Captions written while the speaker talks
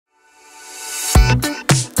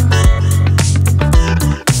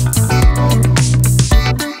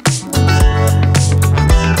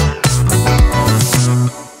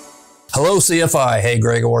CFI. Hey,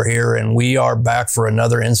 Gregor here, and we are back for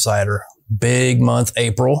another Insider. Big month,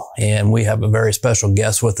 April, and we have a very special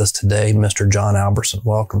guest with us today, Mr. John Alberson.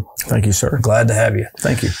 Welcome. Thank you, sir. Glad to have you.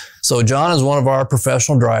 Thank you. So John is one of our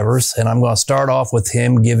professional drivers, and I'm going to start off with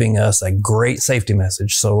him giving us a great safety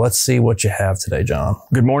message. So let's see what you have today, John.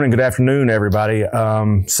 Good morning, good afternoon, everybody.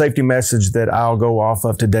 Safety message that I'll go off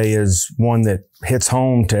of today is one that hits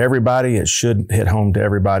home to everybody. It should hit home to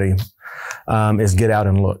everybody. Is get out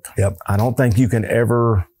and look. Yep. I don't think you can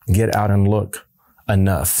ever get out and look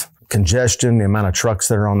enough. Congestion, the amount of trucks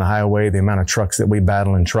that are on the highway, the amount of trucks that we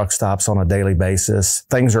battle in truck stops on a daily basis.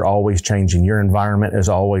 Things are always changing. Your environment is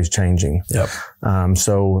always changing. Yep.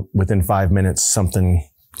 So within 5 minutes, something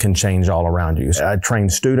can change all around you. I train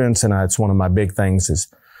students, and it's one of my big things is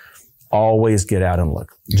always get out and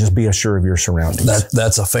look. Just be assured of your surroundings.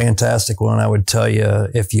 That's a fantastic one. I would tell you,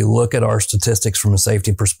 if you look at our statistics from a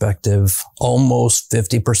safety perspective, almost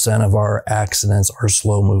 50% of our accidents are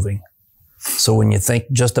slow moving. So when you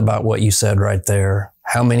think just about what you said right there,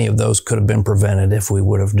 how many of those could have been prevented if we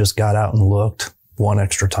would have just got out and looked one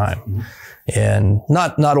extra time? Mm-hmm. And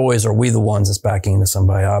not always are we the ones that's backing into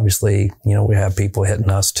somebody. Obviously, you know, we have people hitting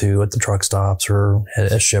us too at the truck stops or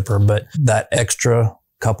at a shipper, but that extra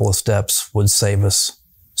couple of steps would save us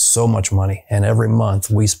so much money. And every month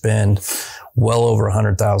we spend well over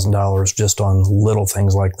 $100,000 just on little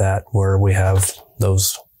things like that, where we have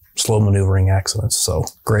those slow maneuvering accidents. So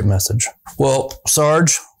great message. Well,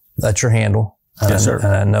 Sarge, that's your handle. Yes, sir. And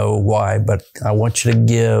I know why, but I want you to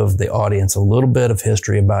give the audience a little bit of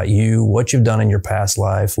history about you, what you've done in your past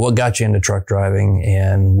life, what got you into truck driving,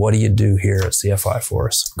 and what do you do here at CFI for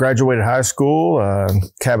us? Graduated high school,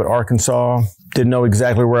 Cabot, Arkansas. Didn't know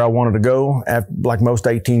exactly where I wanted to go. Like most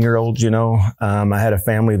 18-year-olds, you know, I had a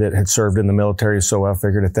family that had served in the military, so I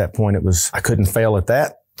figured at that point I couldn't fail at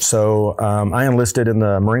that. So I enlisted in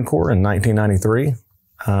the Marine Corps in 1993.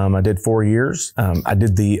 I did 4 years. I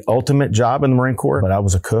did the ultimate job in the Marine Corps, but I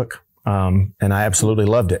was a cook, and I absolutely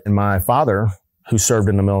loved it. And my father, who served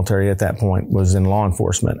in the military at that point, was in law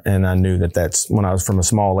enforcement, and I knew that's when I was from a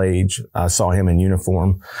small age, I saw him in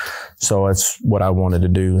uniform. So that's what I wanted to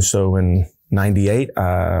do. So in 98,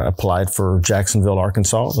 I applied for Jacksonville,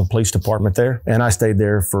 Arkansas, the police department there. And I stayed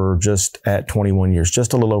there for just at 21 years,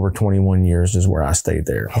 just a little over 21 years is where I stayed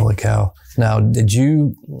there. Holy cow. Now, did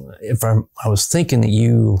you, I was thinking that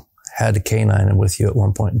you had a canine with you at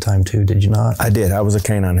one point in time too, did you not? I did. I was a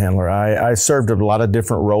canine handler. I served a lot of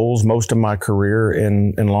different roles. Most of my career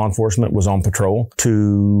in law enforcement was on patrol,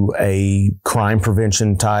 to a crime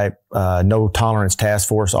prevention type, no tolerance task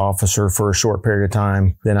force officer for a short period of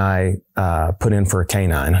time. Then I put in for a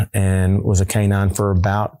canine and was a canine for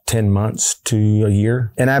about 10 months to a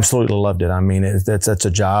year, and absolutely loved it. I mean, that's a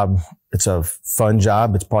job. It's a fun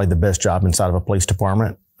job. It's probably the best job inside of a police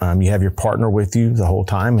department. You have your partner with you the whole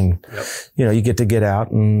time, and, you know, you get to get out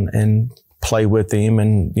and play with him,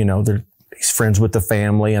 and, you know, he's friends with the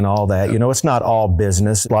family and all that. You know, it's not all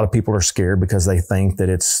business. A lot of people are scared because they think that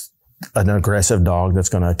it's an aggressive dog that's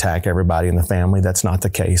going to attack everybody in the family. That's not the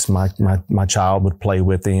case. My child would play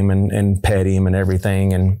with him and pet him and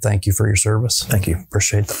everything. And thank you for your service. Thank you.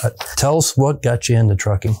 Appreciate that. Tell us what got you into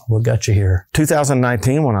trucking. What got you here?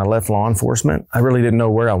 2019, when I left law enforcement, I really didn't know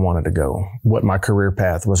where I wanted to go, what my career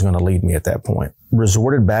path was going to lead me at that point.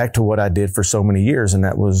 Resorted back to what I did for so many years, and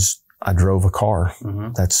that was I drove a car.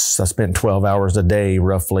 Mm-hmm. I spent 12 hours a day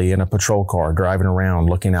roughly in a patrol car, driving around,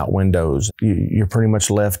 looking out windows. You're pretty much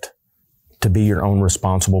left to be your own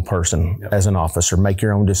responsible person as an officer. Make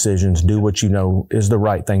your own decisions, do what you know is the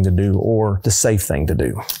right thing to do or the safe thing to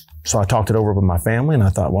do. So I talked it over with my family, and I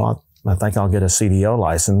thought, well, I think I'll get a CDL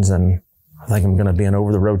license, and I think I'm going to be an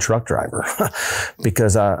over-the-road truck driver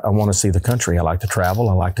because I want to see the country. I like to travel.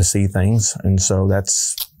 I like to see things. And so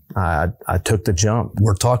I took the jump.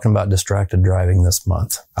 We're talking about distracted driving this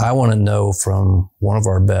month. I want to know from one of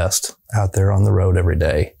our best out there on the road every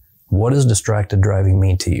day, what does distracted driving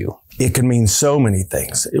mean to you? It can mean so many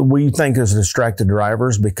things. We think as distracted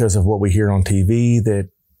drivers because of what we hear on TV that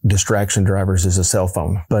distraction drivers is a cell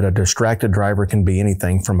phone. But a distracted driver can be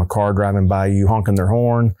anything from a car driving by you, honking their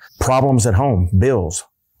horn, problems at home, bills,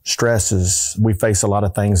 stresses. We face a lot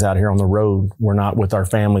of things out here on the road. We're not with our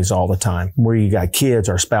families all the time. Where you got kids,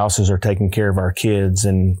 our spouses are taking care of our kids,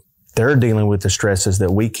 and they're dealing with the stresses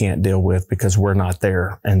that we can't deal with because we're not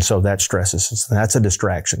there. And so that stresses us. That's a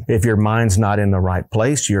distraction. If your mind's not in the right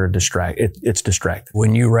place, you're it's distracted.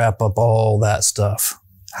 When you wrap up all that stuff,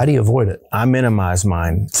 how do you avoid it? I minimize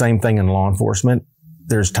mine. Same thing in law enforcement.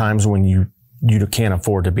 There's times when you you can't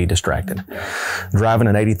afford to be distracted. Driving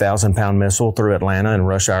an 80,000 pound missile through Atlanta in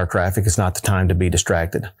rush hour traffic is not the time to be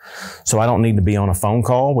distracted. So I don't need to be on a phone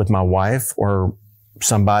call with my wife or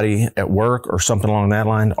somebody at work or something along that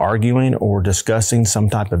line arguing or discussing some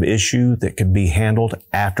type of issue that could be handled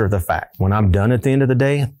after the fact. When I'm done at the end of the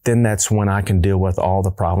day, then that's when I can deal with all the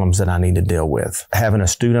problems that I need to deal with. Having a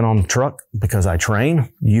student on the truck, because I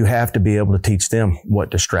train, you have to be able to teach them what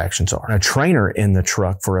distractions are. A trainer in the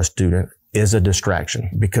truck for a student is a distraction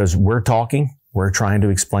because we're talking, we're trying to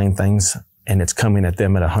explain things, and it's coming at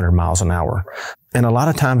them at 100 miles an hour. And a lot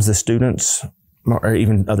of times the students or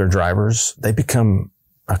even other drivers, they become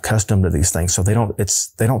accustomed to these things. So they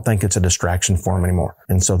don't think it's a distraction for them anymore.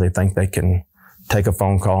 And so they think they can take a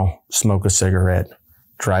phone call, smoke a cigarette,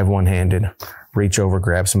 drive one-handed, reach over,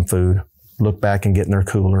 grab some food, look back and get in their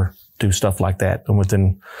cooler, do stuff like that. And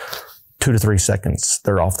within 2 to 3 seconds,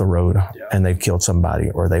 they're off the road and they've killed somebody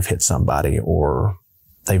or they've hit somebody or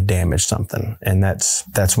they've damaged something. And that's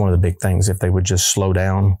one of the big things. If they would just slow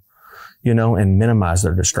down, and minimize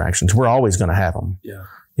their distractions. We're always going to have them.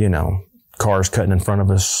 Cars cutting in front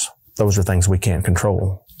of us. Those are things we can't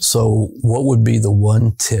control. So what would be the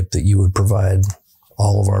one tip that you would provide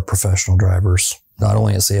all of our professional drivers, not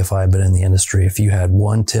only at CFI, but in the industry? If you had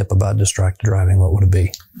one tip about distracted driving, what would it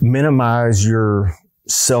be? Minimize your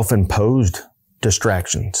self-imposed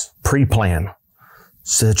distractions. Pre-plan.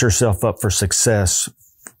 Set yourself up for success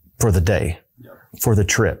for the day. For the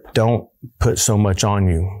trip. Don't put so much on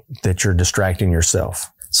you that you're distracting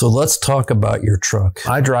yourself. So let's talk about your truck.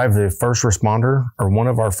 I drive the first responder or one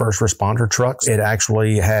of our first responder trucks. It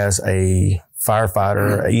actually has a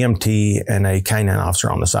firefighter, a EMT, and a canine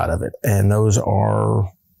officer on the side of it. And those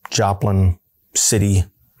are Joplin City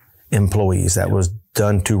employees. That was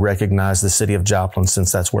done to recognize the city of Joplin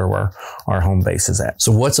since that's where our home base is at.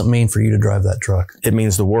 So what's it mean for you to drive that truck? It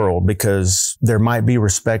means the world because there might be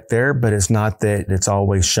respect there, but it's not that it's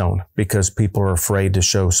always shown because people are afraid to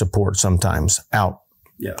show support sometimes out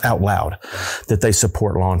loud that they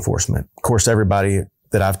support law enforcement. Of course, everybody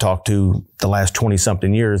that I've talked to the last 20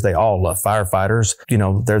 something years, they all love firefighters.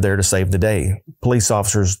 They're there to save the day. Police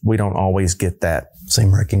officers, we don't always get that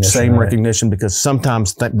same recognition because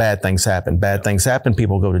sometimes bad things happen. Bad things happen.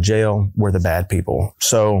 People go to jail. We're the bad people.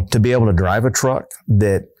 So to be able to drive a truck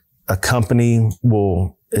that a company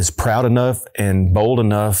is proud enough and bold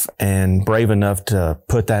enough and brave enough to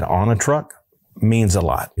put that on a truck means a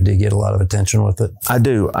lot. Do you get a lot of attention with it? I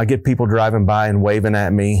do. I get people driving by and waving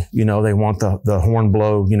at me. They want the horn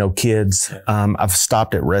blow, kids. I've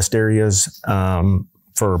stopped at rest areas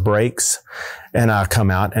for breaks and I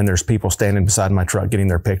come out and there's people standing beside my truck getting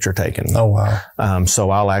their picture taken. Oh, wow.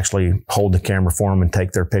 So I'll actually hold the camera for them and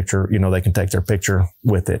take their picture. They can take their picture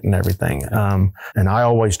with it and everything. And I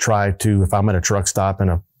always try to, if I'm at a truck stop and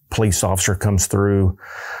a police officer comes through,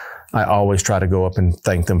 I always try to go up and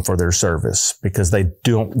thank them for their service because they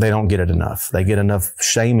don't get it enough. They get enough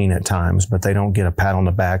shaming at times, but they don't get a pat on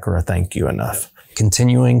the back or a thank you enough.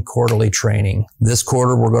 Continuing quarterly training. This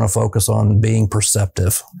quarter, we're going to focus on being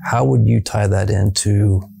perceptive. How would you tie that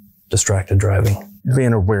into distracted driving?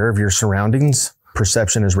 Being aware of your surroundings.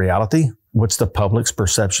 Perception is reality. What's the public's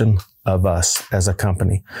perception of us as a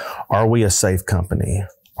company? Are we a safe company?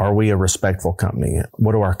 Are we a respectful company?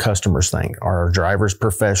 What do our customers think? Are our drivers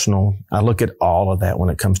professional? I look at all of that when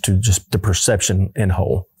it comes to just the perception in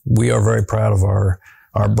whole. We are very proud of our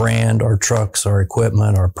brand, our trucks, our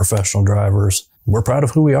equipment, our professional drivers. We're proud of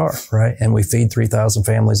who we are, right? And we feed 3,000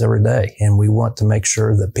 families every day. And we want to make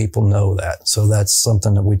sure that people know that. So that's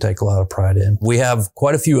something that we take a lot of pride in. We have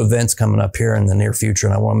quite a few events coming up here in the near future,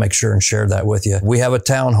 and I want to make sure and share that with you. We have a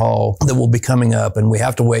town hall that will be coming up, and we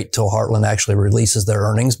have to wait till Heartland actually releases their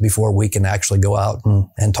earnings before we can actually go out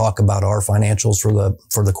and talk about our financials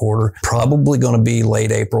for the quarter. Probably going to be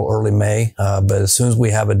late April, early May. But as soon as we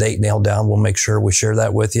have a date nailed down, we'll make sure we share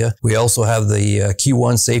that with you. We also have the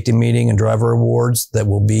Q1 safety meeting and driver award that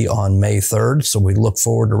will be on May 3rd. So we look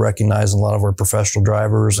forward to recognizing a lot of our professional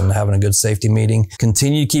drivers and having a good safety meeting.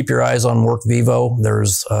 Continue to keep your eyes on WorkVivo.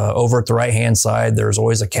 There's over at the right-hand side, there's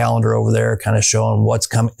always a calendar over there kind of showing what's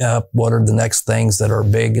coming up, what are the next things that are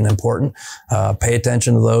big and important. Pay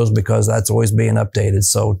attention to those because that's always being updated.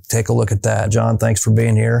 So take a look at that. John, thanks for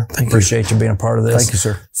being here. Appreciate you being a part of this. Thank you,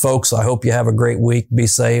 sir. Folks, I hope you have a great week. Be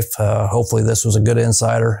safe. Hopefully this was a good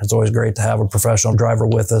insider. It's always great to have a professional driver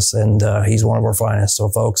with us, and he's one of our finest. So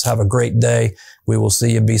folks, have a great day. We will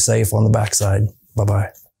see you. Be safe on the backside. Bye-bye.